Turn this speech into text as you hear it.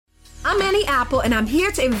I'm Annie Apple, and I'm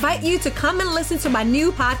here to invite you to come and listen to my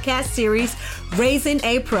new podcast series, Raising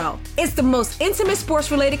a Pro. It's the most intimate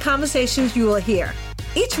sports-related conversations you will hear.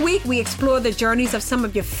 Each week, we explore the journeys of some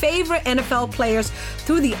of your favorite NFL players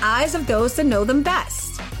through the eyes of those that know them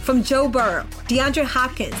best. From Joe Burrow, DeAndre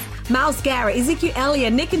Hopkins, Myles Garrett, Ezekiel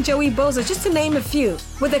Elliott, Nick and Joey Bosa, just to name a few.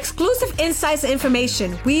 With exclusive insights and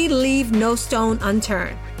information, we leave no stone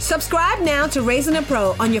unturned. Subscribe now to Raising a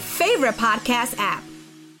Pro on your favorite podcast app.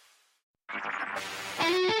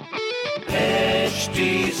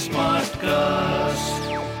 HD Smartcast.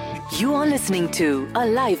 You are listening to a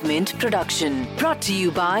Live Mint production brought to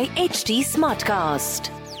you by HD Smartcast.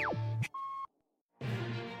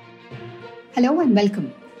 Hello and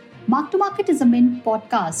welcome. Mark to Market is a Mint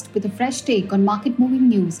podcast with a fresh take on market-moving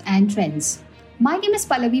news and trends. My name is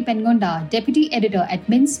Pallavi Pengonda, Deputy Editor at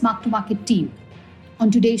Mint's Mark to Market team. On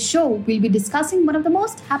today's show, we'll be discussing one of the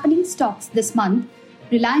most happening stocks this month,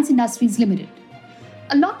 Reliance Industries Limited.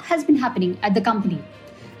 A lot has been happening at the company.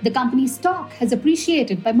 The company's stock has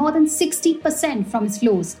appreciated by more than 60% from its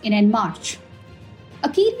lows in end March. A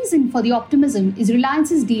key reason for the optimism is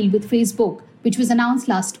Reliance's deal with Facebook, which was announced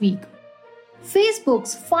last week.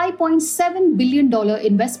 Facebook's $5.7 billion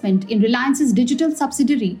investment in Reliance's digital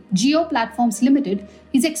subsidiary, Jio Platforms Limited,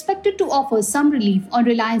 is expected to offer some relief on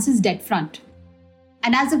Reliance's debt front.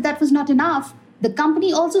 And as if that was not enough, the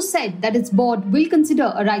company also said that its board will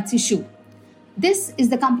consider a rights issue. This is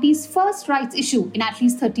the company's first rights issue in at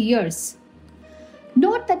least 30 years.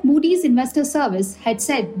 Note that Moody's Investor Service had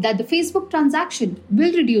said that the Facebook transaction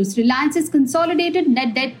will reduce Reliance's consolidated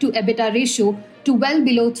net debt to EBITDA ratio to well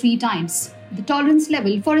below 3 times, the tolerance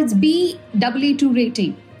level for its Baa2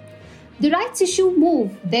 rating. The rights issue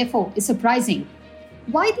move, therefore, is surprising.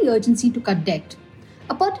 Why the urgency to cut debt?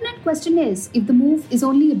 A pertinent question is if the move is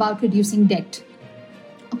only about reducing debt.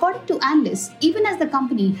 According to analysts, even as the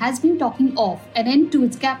company has been talking of an end to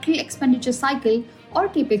its capital expenditure cycle or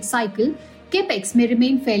capex cycle, capex may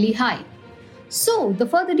remain fairly high. So, the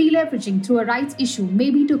further deleveraging through a rights issue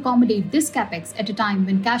may be to accommodate this capex at a time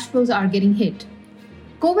when cash flows are getting hit.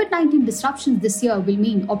 COVID-19 disruptions this year will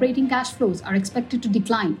mean operating cash flows are expected to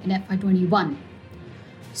decline in FY21.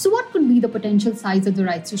 So, what could be the potential size of the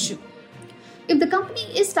rights issue? If the company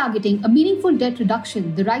is targeting a meaningful debt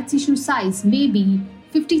reduction, the rights issue size may be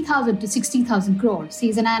 50,000 to 60,000 crore,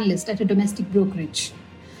 says an analyst at a domestic brokerage.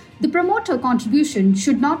 The promoter contribution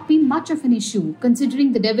should not be much of an issue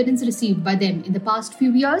considering the dividends received by them in the past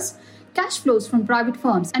few years, cash flows from private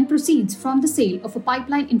firms and proceeds from the sale of a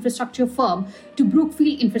pipeline infrastructure firm to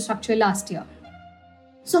Brookfield Infrastructure last year.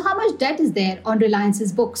 So how much debt is there on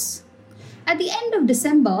Reliance's books? At the end of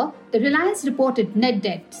December, the Reliance reported net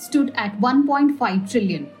debt stood at 1.5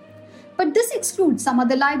 trillion. But this excludes some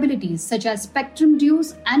other liabilities such as spectrum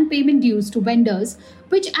dues and payment dues to vendors,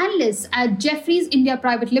 which analysts at Jefferies India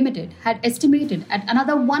Private Limited had estimated at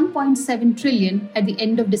another 1.7 trillion at the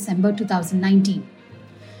end of December 2019.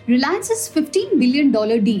 Reliance's $15 billion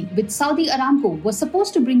deal with Saudi Aramco was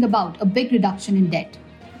supposed to bring about a big reduction in debt.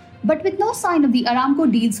 But with no sign of the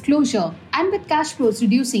Aramco deal's closure and with cash flows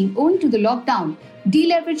reducing owing to the lockdown,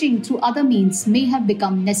 deleveraging through other means may have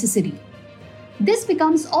become necessary. This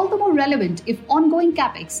becomes all the more relevant if ongoing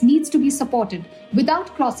capex needs to be supported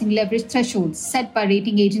without crossing leverage thresholds set by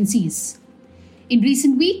rating agencies. In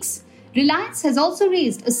recent weeks, Reliance has also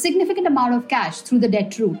raised a significant amount of cash through the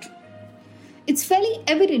debt route. It's fairly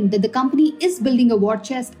evident that the company is building a war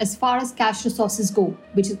chest as far as cash resources go,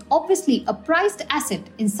 which is obviously a prized asset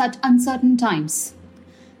in such uncertain times.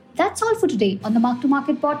 That's all for today on the Mark to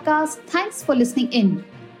Market podcast. Thanks for listening in.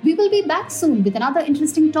 We will be back soon with another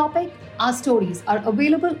interesting topic. Our stories are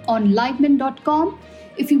available on livemint.com.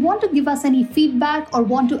 If you want to give us any feedback or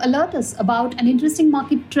want to alert us about an interesting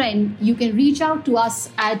market trend, you can reach out to us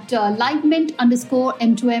at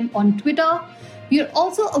livemint_M2M on Twitter. We are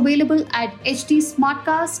also available at HD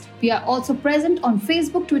Smartcast. We are also present on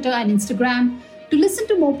Facebook, Twitter, and Instagram. To listen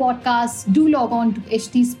to more podcasts, do log on to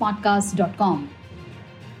hdsmartcast.com.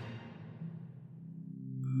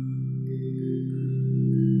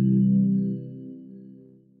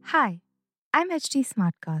 Hi, I'm HT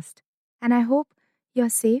Smartcast, and I hope you're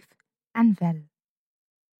safe and well.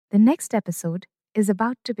 The next episode is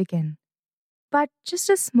about to begin, but just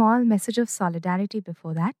a small message of solidarity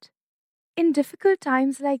before that. In difficult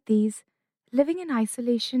times like these, living in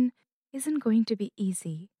isolation isn't going to be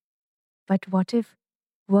easy. But what if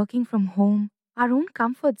working from home, our own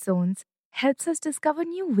comfort zones, helps us discover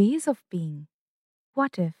new ways of being?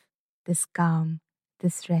 What if this calm,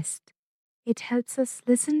 this rest, it helps us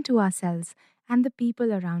listen to ourselves and the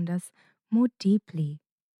people around us more deeply?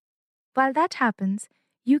 While that happens,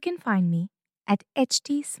 you can find me at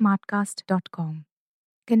htsmartcast.com.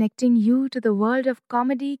 Connecting you to the world of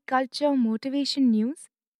comedy, culture, motivation news.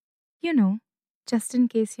 You know, just in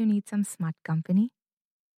case you need some smart company.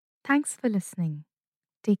 Thanks for listening.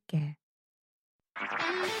 Take care.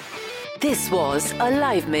 This was a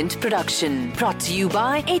Live Mint production brought to you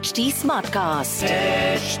by HT Smartcast.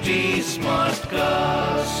 HT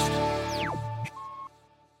Smartcast.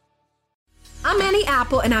 I'm Annie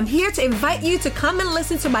Apple, and I'm here to invite you to come and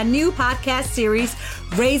listen to my new podcast series,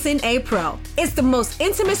 Raising a Pro. It's the most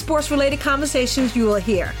intimate sports-related conversations you will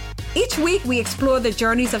hear. Each week, we explore the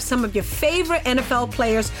journeys of some of your favorite NFL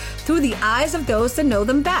players through the eyes of those that know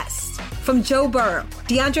them best. From Joe Burrow,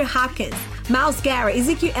 DeAndre Hopkins, Myles Garrett,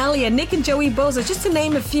 Ezekiel Elliott, Nick and Joey Bosa, just to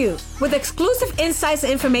name a few. With exclusive insights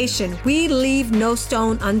and information, we leave no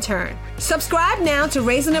stone unturned. Subscribe now to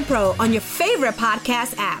Raising a Pro on your favorite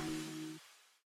podcast app.